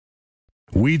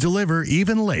We deliver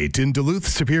even late in Duluth,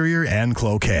 Superior, and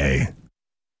Cloquet.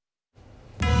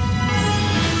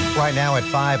 Right now at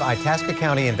 5, Itasca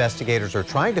County investigators are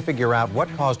trying to figure out what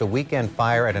caused a weekend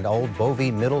fire at an old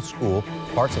Bovee middle school.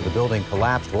 Parts of the building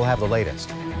collapsed. We'll have the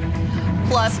latest.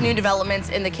 Plus, new developments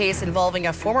in the case involving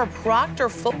a former Proctor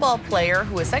football player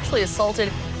who was sexually assaulted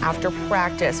after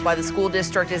practice. Why the school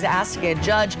district is asking a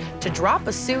judge to drop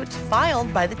a suit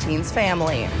filed by the teen's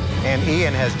family. And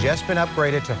Ian has just been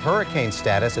upgraded to hurricane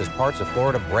status as parts of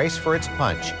Florida brace for its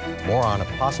punch. More on a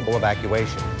possible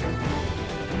evacuation.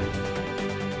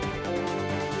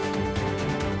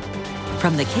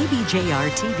 From the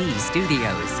KBJR-TV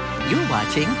studios, you're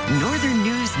watching Northern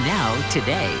News Now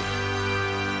today.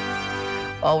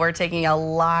 Well, we're taking a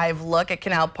live look at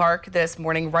Canal Park this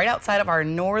morning, right outside of our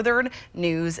Northern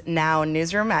News Now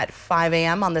newsroom at 5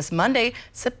 a.m. on this Monday,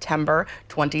 September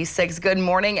 26th. Good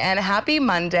morning and happy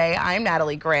Monday. I'm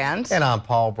Natalie Grant. And I'm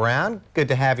Paul Brown. Good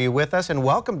to have you with us, and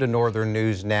welcome to Northern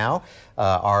News Now.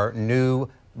 Our new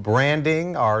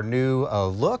branding, our new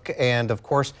look, and of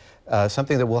course,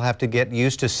 something that we'll have to get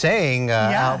used to saying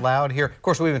out loud here. Of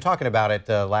course, we've been talking about it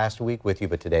last week with you,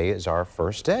 but today is our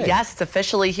first day. Yes, it's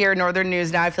officially here, Northern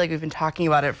News Now. I feel like we've been talking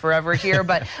about it forever here,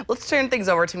 but let's turn things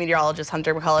over to meteorologist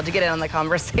Hunter McCullough to get in on the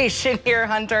conversation here,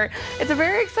 Hunter. It's a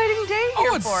very exciting day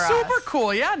here for us. Oh, it's super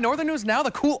cool. Yeah, Northern News Now,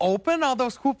 the cool open, all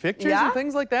those cool pictures and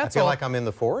things like that. I feel like I'm in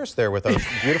the forest there with those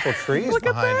beautiful trees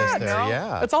behind us there.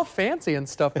 Yeah, it's all fancy and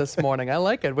stuff this morning. I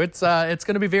like it. It's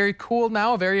going to be very cool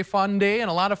now, a very fun day, and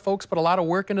a lot of folks put a lot of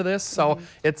work into this, so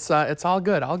it's all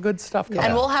good stuff coming.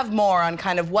 And we'll have more on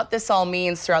kind of what this all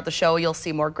means throughout the show. You'll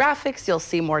see more graphics, you'll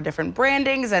see more different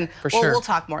brandings, and we'll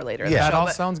talk more later in the show. That all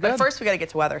sounds good. But first, we got to get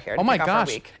to weather here. Oh my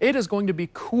gosh, it is going to be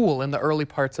cool in the early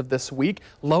parts of this week.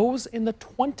 Lows in the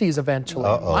 20s eventually.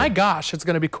 My gosh, it's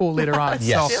going to be cool later on.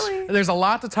 So there's a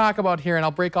lot to talk about here, and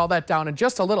I'll break all that down in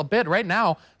just a little bit. Right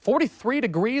now, 43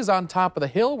 degrees on top of the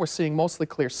hill. We're seeing mostly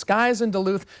clear skies in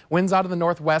Duluth. Winds out of the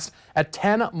northwest at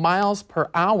 10 miles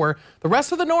per hour. The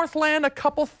rest of the Northland, a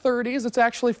couple 30s. It's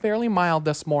actually fairly mild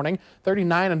this morning.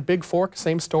 39 in Big Fork,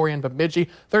 same story in Bemidji.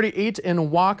 38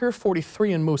 in Walker,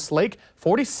 43 in Moose Lake,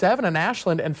 47 in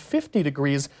Ashland, and 50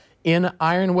 degrees in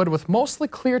Ironwood with mostly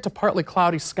clear to partly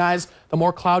cloudy skies. The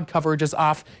more cloud coverage is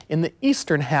off in the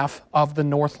eastern half of the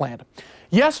Northland.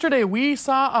 Yesterday, we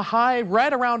saw a high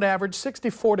right around average,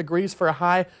 64 degrees for a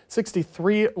high.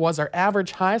 63 was our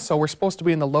average high, so we're supposed to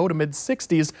be in the low to mid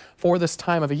 60s for this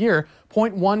time of the year.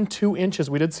 0.12 inches.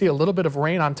 We did see a little bit of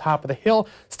rain on top of the hill.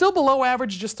 Still below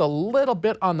average, just a little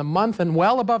bit on the month, and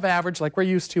well above average like we're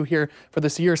used to here for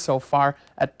this year so far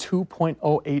at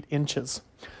 2.08 inches.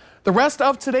 The rest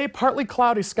of today, partly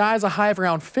cloudy skies, a high of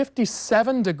around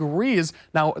 57 degrees.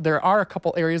 Now, there are a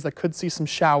couple areas that could see some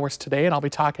showers today, and I'll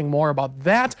be talking more about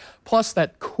that, plus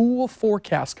that cool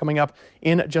forecast coming up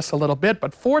in just a little bit.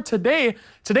 But for today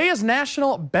is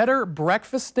National Better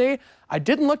Breakfast Day. I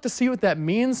didn't look to see what that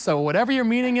means, so whatever your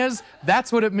meaning is,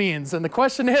 that's what it means. And the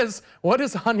question is, what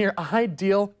is on your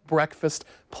ideal breakfast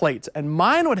plate? And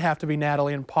mine would have to be,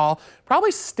 Natalie and Paul,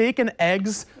 probably steak and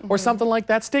eggs or something like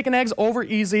that. Steak and eggs over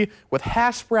easy with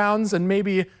hash browns and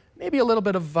maybe a little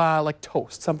bit of like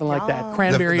toast, something like that.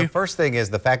 Cranberry. The first thing is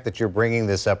the fact that you're bringing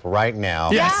this up right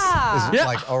now. Yes. Is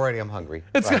like already I'm hungry.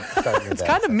 It's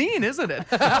kind of mean, isn't it?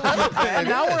 And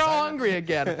now we're all hungry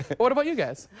again. What about you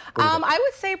guys? I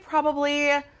would say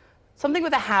probably something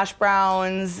with the hash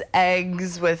browns,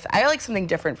 eggs with, I like something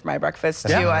different for my breakfast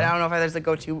too. I don't know if there's a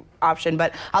go-to option,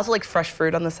 but I also like fresh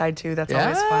fruit on the side too. That's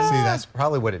always fun. See, that's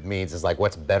probably what it means, is like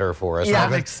what's better for us. Yeah,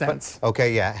 that makes sense. But,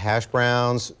 okay, yeah, hash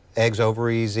browns, eggs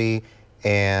over easy,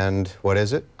 and what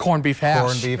is it? Corned beef hash.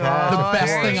 Corned beef hash. The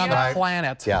best thing on the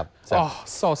planet. Yeah.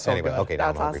 So anyway, good. Okay, now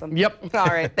that's I'm hungry. awesome. Yep. All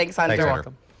right, thanks, Hunter. Thanks, You're Hunter.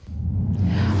 welcome.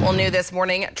 Well, new this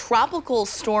morning, Tropical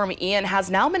Storm Ian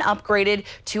has now been upgraded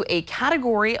to a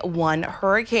Category 1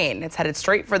 hurricane. It's headed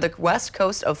straight for the west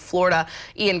coast of Florida.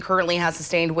 Ian currently has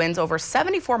sustained winds over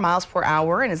 74 miles per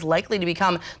hour and is likely to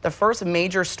become the first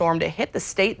major storm to hit the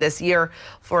state this year.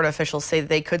 Florida officials say that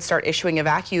they could start issuing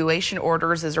evacuation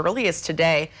orders as early as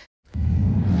today.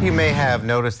 You may have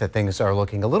noticed that things are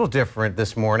looking a little different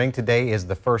this morning. Today is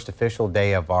the first official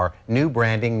day of our new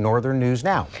branding, Northern News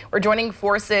Now. We're joining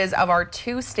forces of our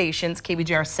two stations,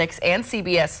 KBJR-6 and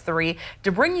CBS-3,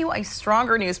 to bring you a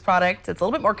stronger news product that's a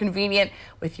little bit more convenient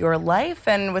with your life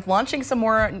and with launching some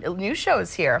more news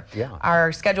shows here. Yeah.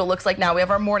 Our schedule looks like now we have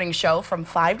our morning show from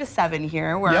 5 to 7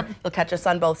 here, where you'll catch us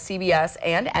on both CBS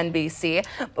and NBC.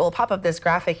 But we'll pop up this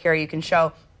graphic here. You can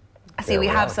show See, we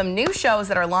have some new shows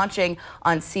that are launching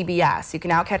on CBS. You can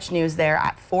now catch news there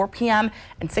at 4 p.m.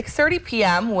 and 6:30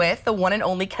 p.m. with the one and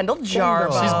only Kendall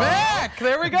Jarbo. She's back.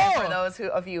 There we go. For those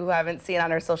of you who haven't seen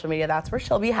on our social media, that's where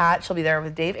she'll be at. She'll be there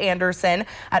with Dave Anderson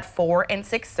at 4 and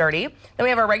 6:30. Then we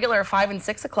have our regular 5 and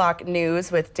 6 o'clock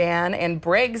news with Dan and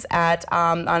Briggs at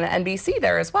on NBC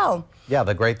there as well. Yeah,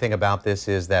 the great thing about this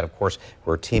is that, of course,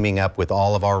 we're teaming up with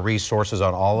all of our resources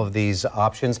on all of these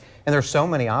options. And there's so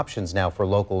many options now for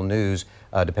local news,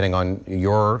 depending on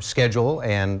your schedule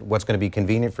and what's going to be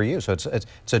convenient for you. So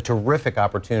it's a terrific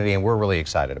opportunity, and we're really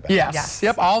excited about it. Yes.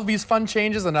 Yep, all of these fun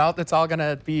changes, and it's all going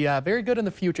to be very good in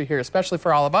the future here, especially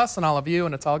for all of us and all of you,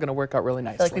 and it's all going to work out really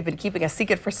nicely. I feel like we've been keeping a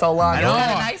secret for so long. It's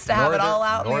kind of nice to have it all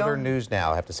out. Northern News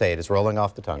Now, I have to say, it is rolling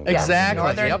off the tongue. Exactly.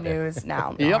 Northern News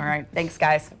Now. All right, thanks,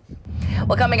 guys.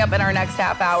 Well, coming up in our next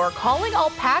half hour, calling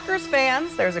all Packers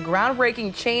fans. There's a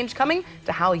groundbreaking change coming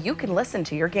to how you can listen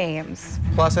to your games.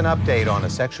 Plus an update on a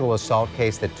sexual assault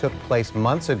case that took place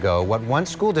months ago, what one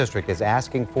school district is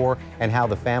asking for, and how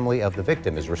the family of the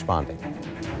victim is responding.